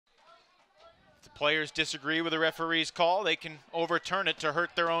players disagree with the referee's call, they can overturn it to hurt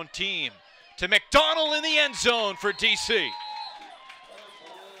their own team. To McDonnell in the end zone for DC.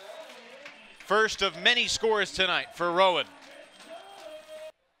 First of many scores tonight for Rowan.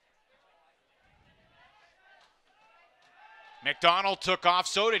 McDonnell took off,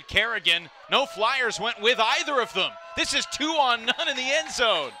 so did Kerrigan. No Flyers went with either of them. This is 2-on-none in the end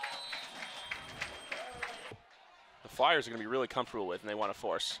zone. The Flyers are going to be really comfortable with, and they want to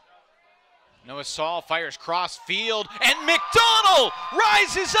force. Noah Saul fires cross field, and McDonnell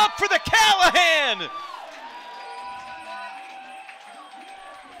rises up for the Callahan.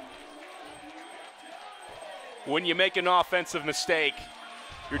 When you make an offensive mistake,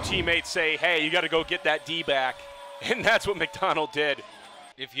 your teammates say, hey, you got to go get that D back. And that's what McDonnell did.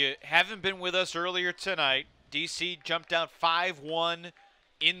 If you haven't been with us earlier tonight, DC jumped out 5-1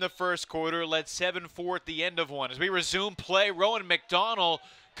 in the first quarter, led 7-4 at the end of one. As we resume play, Rowan McDonnell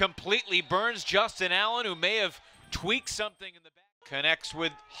completely burns Justin Allen, who may have tweaked something in the back. Connects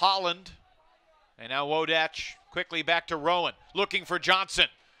with Holland. And now Wodach quickly back to Rowan, looking for Johnson.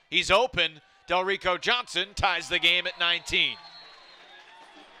 He's open. Delrico Johnson ties the game at 19.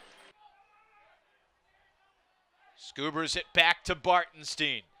 Scoobers it back to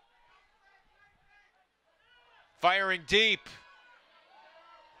Bartenstein. Firing deep.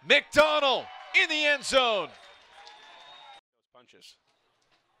 McDonnell in the end zone. Those punches.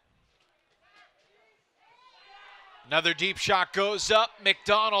 Another deep shot goes up.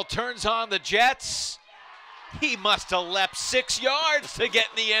 McDonnell turns on the Jets. He must have leapt 6 yards to get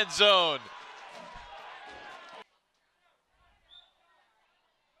in the end zone.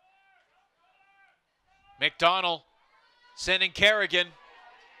 McDonnell sending Kerrigan.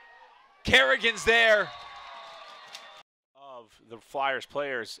 Kerrigan's there. Of the Flyers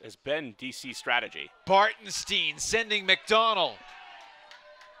players has been DC strategy. Bartenstein sending McDonnell.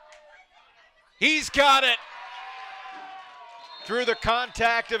 He's got it. Through the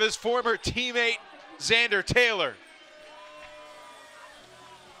contact of his former teammate, Xander Taylor.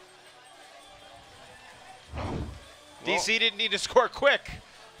 DC didn't need to score quick.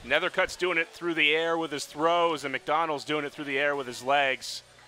 Nethercutt's doing it through the air with his throws, and McDonnell's doing it through the air with his legs.